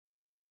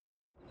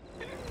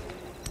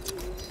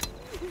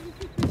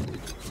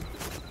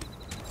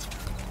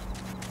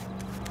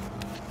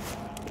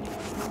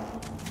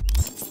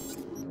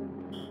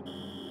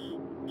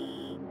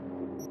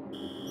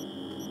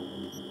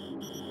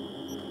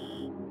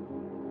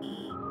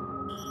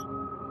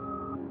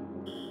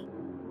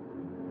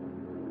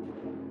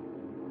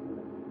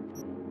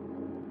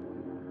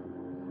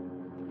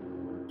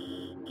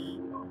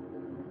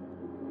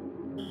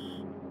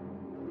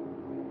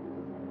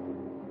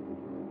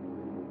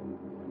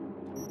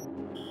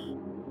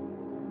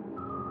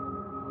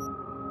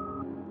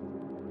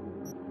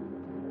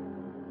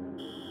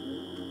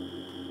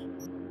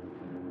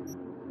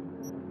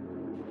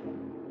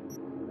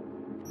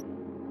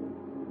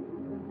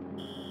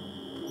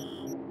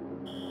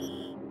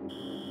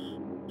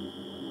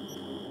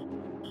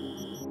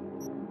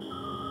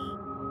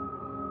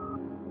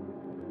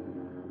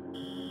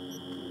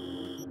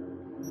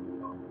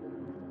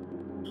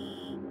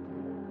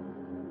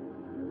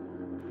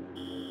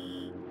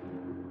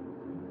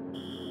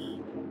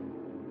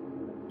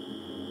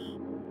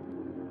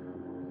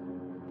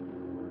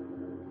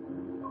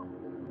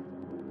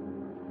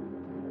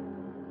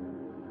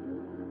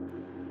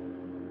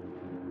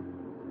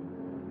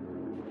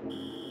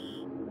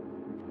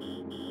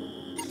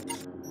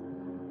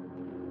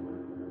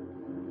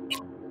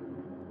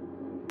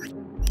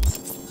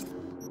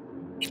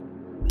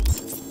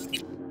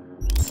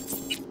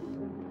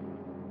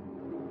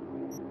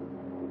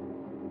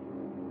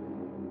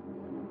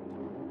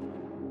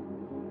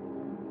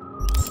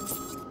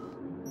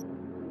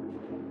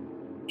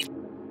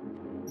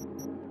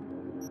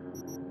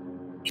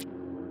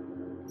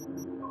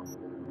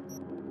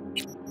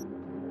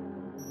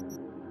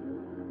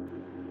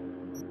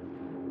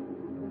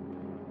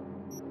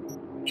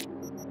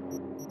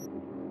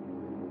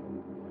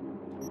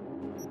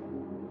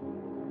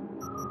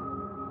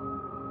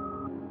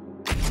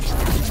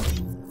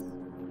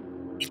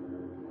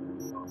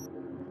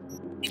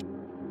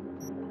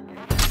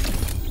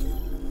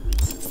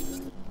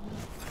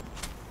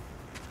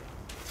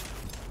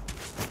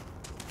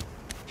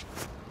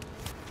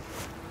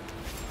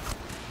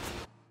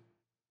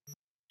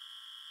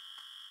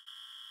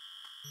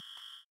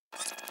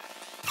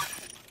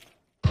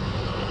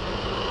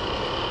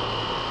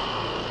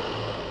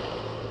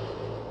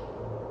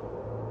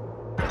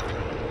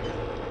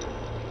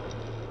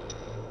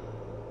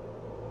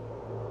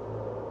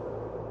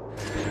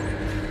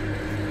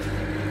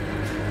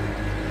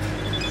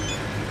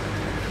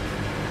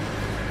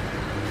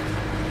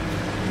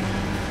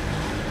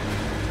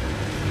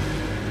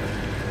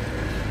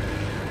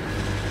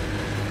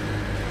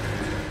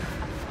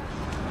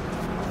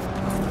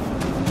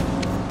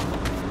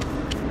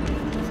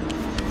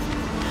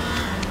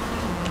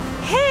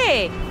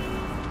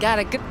Got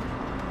a good...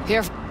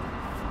 Here.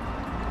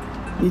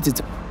 Need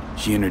to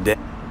She in her debt?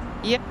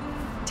 Yep.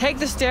 Take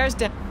the stairs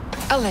down.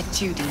 I'll let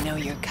Judy know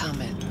you're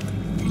coming.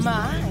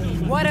 My,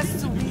 what a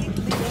sweet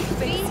little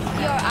face. Feast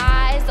your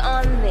eyes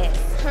on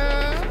this,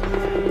 huh?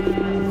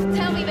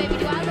 Tell me, baby,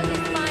 do I look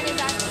as fine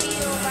as I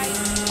feel right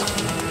now?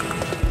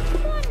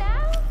 Come on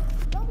now.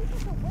 Don't be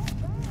such a wet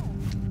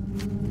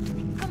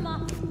rag. Come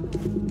on.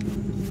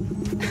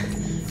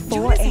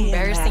 Judy's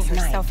embarrassing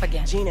herself night,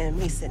 again. Gina and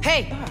me sitting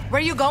Hey, at the bar. where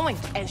are you going?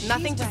 And she's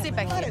Nothing to sit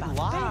back rapping here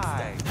about.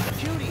 Lie.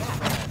 Judy's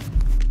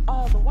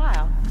All the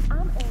while,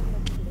 I'm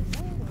aiming to the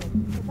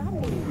because I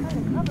didn't even turn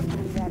the cover for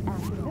me that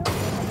afternoon.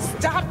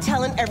 Stop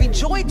telling every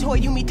joy toy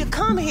you meet to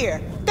come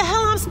here. The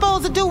hell I'm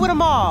supposed to do with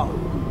them all?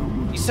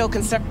 You so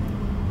concerned?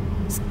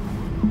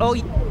 Oh,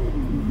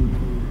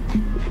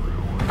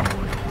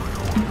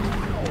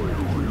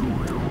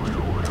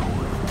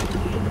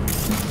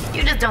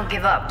 You just don't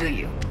give up, do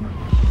you?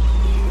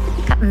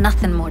 Got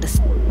nothing more to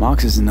say.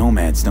 Moxes and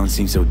nomads don't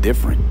seem so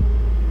different.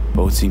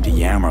 Both seem to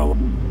yammer a lot.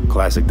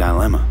 Classic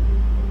dilemma.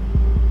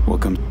 What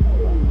comes...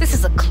 This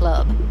is a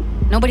club.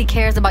 Nobody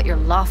cares about your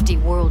lofty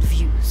world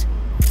views.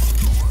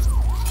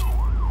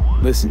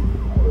 Listen,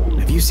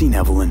 have you seen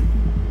Evelyn?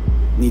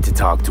 Need to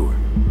talk to her.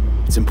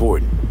 It's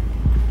important.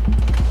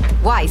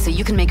 Why? So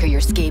you can make her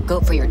your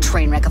scapegoat for your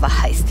train wreck of a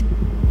heist.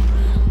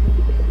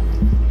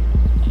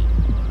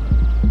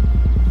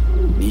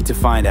 Need to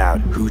find out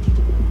who...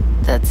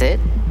 That's it?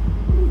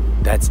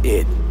 That's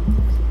it.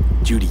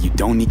 Judy, you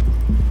don't need...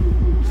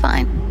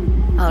 Fine.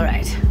 All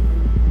right.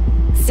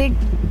 Sig...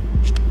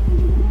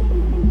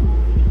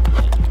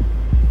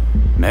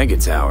 Mega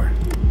Tower.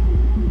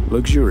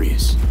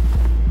 Luxurious.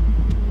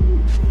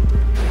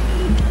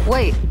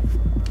 Wait.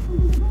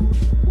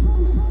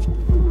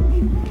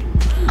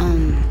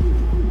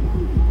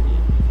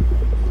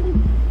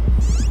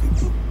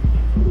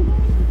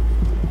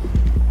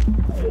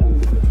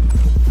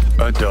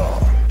 A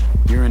doll.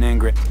 You're an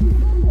angry...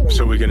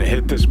 So we gonna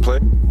hit this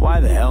place? Why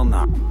the hell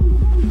not?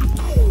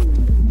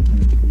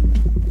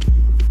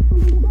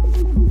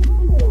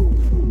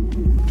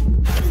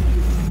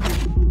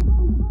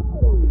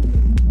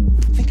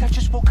 Think I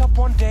just woke up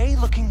one day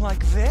looking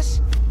like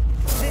this?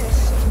 This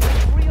is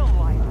real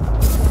life.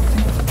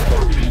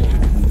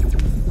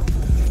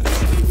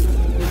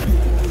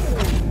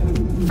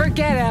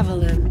 Forget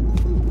Evelyn.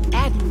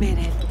 Admit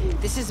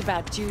it. This is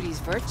about Judy's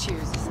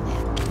virtues, isn't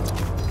it?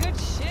 Good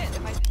shit.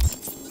 If I...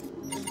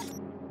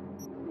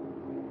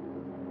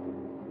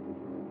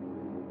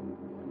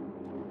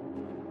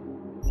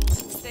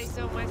 say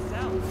so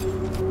myself.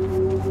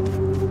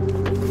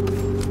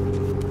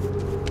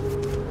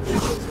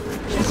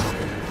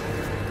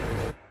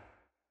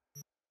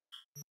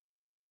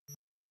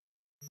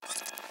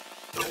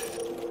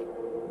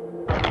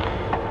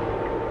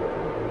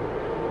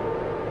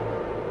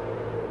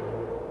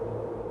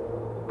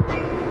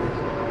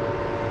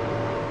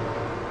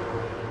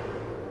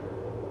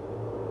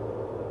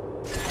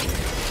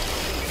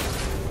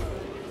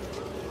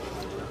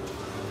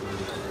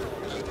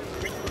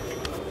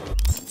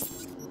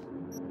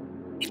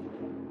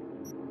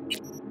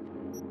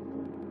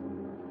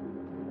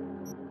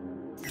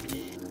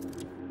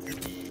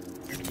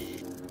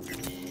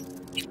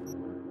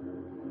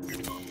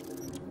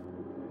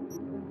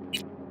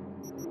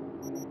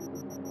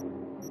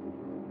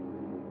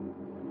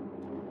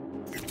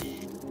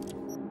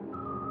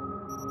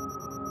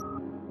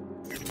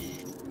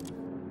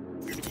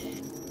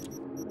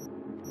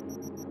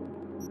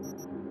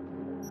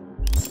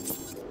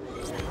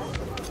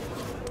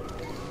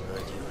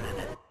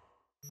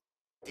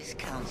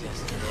 Discount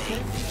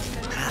yesterday.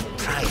 Half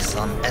price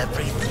on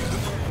everything.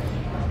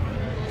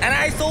 And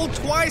I sold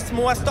twice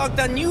more stock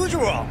than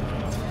usual.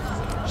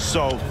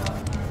 So,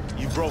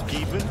 you broke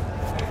even?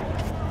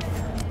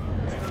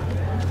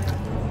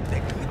 They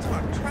could be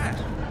talk trash.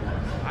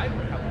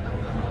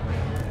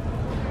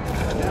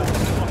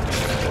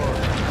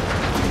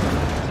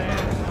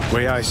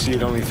 Way I see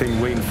it, only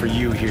thing waiting for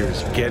you here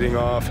is getting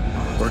off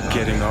or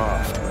getting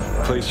off.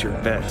 Place your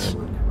bets.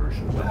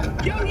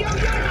 Yo,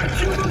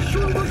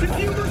 Shooters and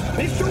viewers,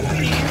 Mr.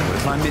 Whitey. What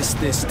if I miss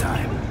this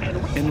time?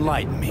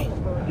 Enlighten me.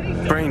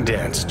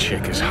 Braindance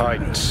chick is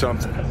hiding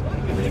something.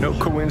 No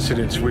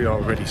coincidence we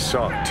already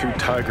saw 2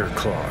 tiger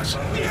claws.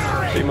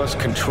 They must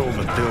control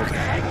the building.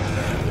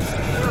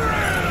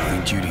 I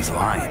think Judy's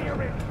lying.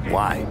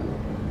 Why?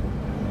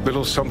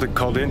 Little something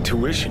called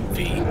intuition,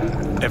 V.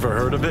 Ever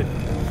heard of it?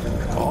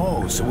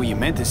 Oh, so what you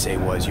meant to say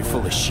was you're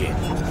full of shit.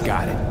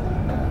 Got it.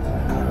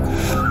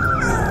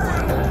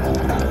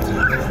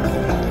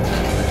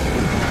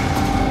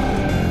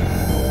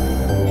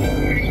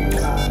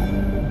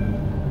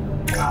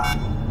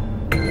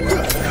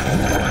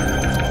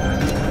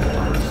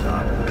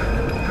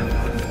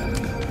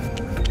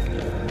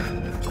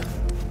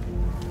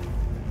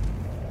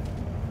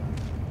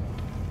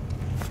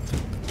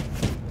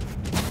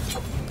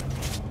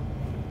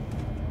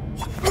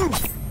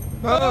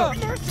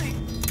 Mercy!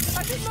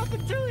 I did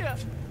nothing to you!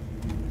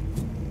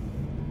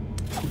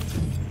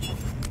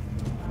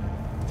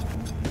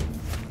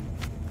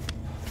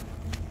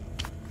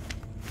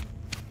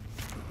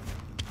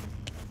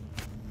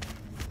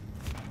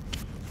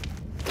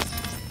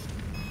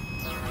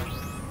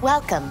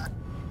 Welcome.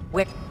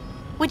 Where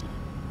would...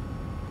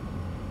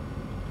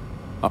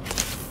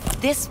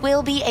 This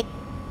will be a...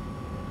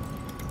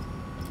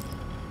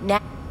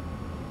 Now...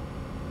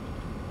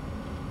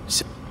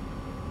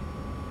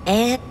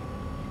 And...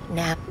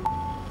 Now...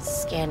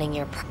 Scanning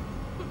your...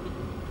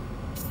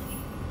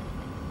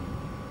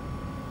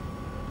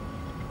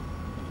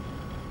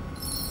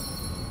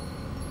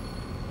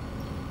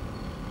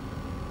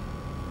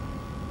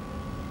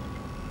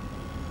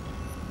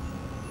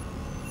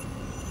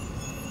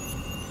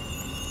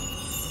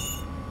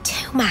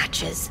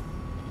 Matches.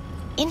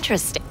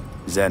 Interesting.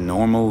 Is that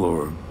normal,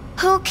 or...?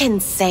 Who can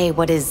say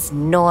what is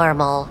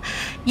normal?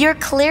 You're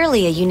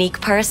clearly a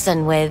unique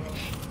person with...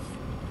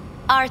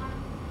 art...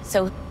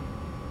 so...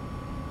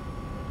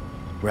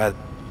 Rather...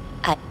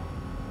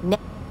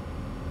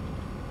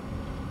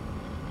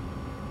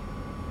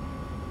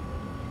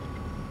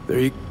 There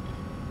you...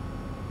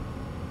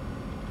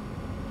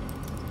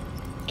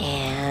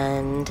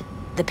 And...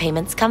 the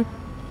payments come...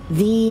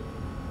 The...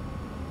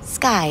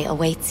 Sky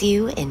awaits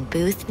you in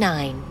booth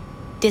 9.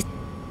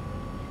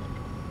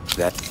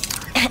 That...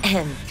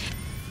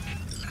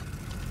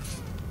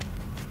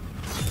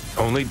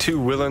 Only two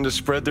willing to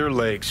spread their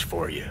legs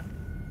for you.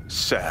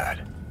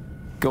 Sad.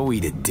 Go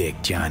eat a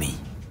dick, Johnny.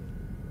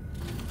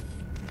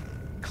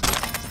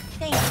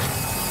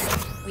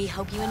 Thanks. We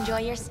hope you enjoy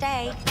your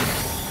stay.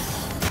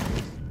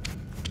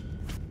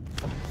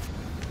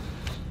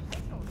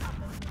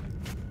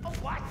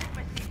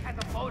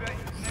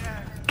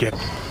 Get...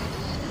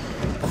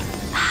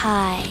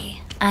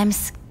 Hi, I'm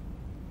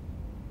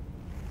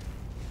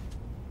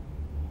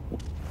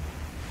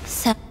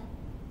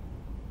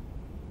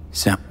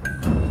So...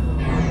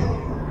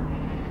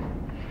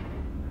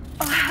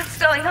 What's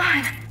going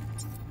on?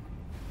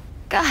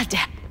 God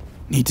damn.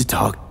 Need to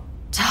talk.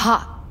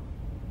 Talk.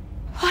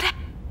 What?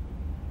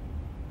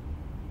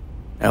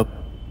 Help.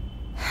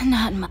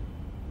 Not much.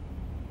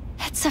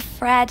 It's a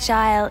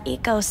fragile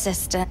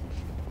ecosystem.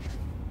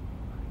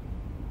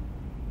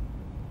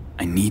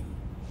 I need...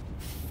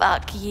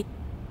 Fuck you.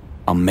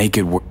 I'll make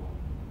it work.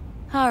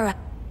 Alright.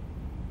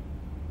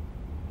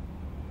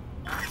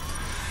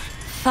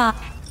 Fuck.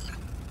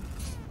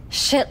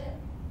 Shit.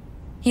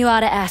 You ought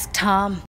to ask Tom.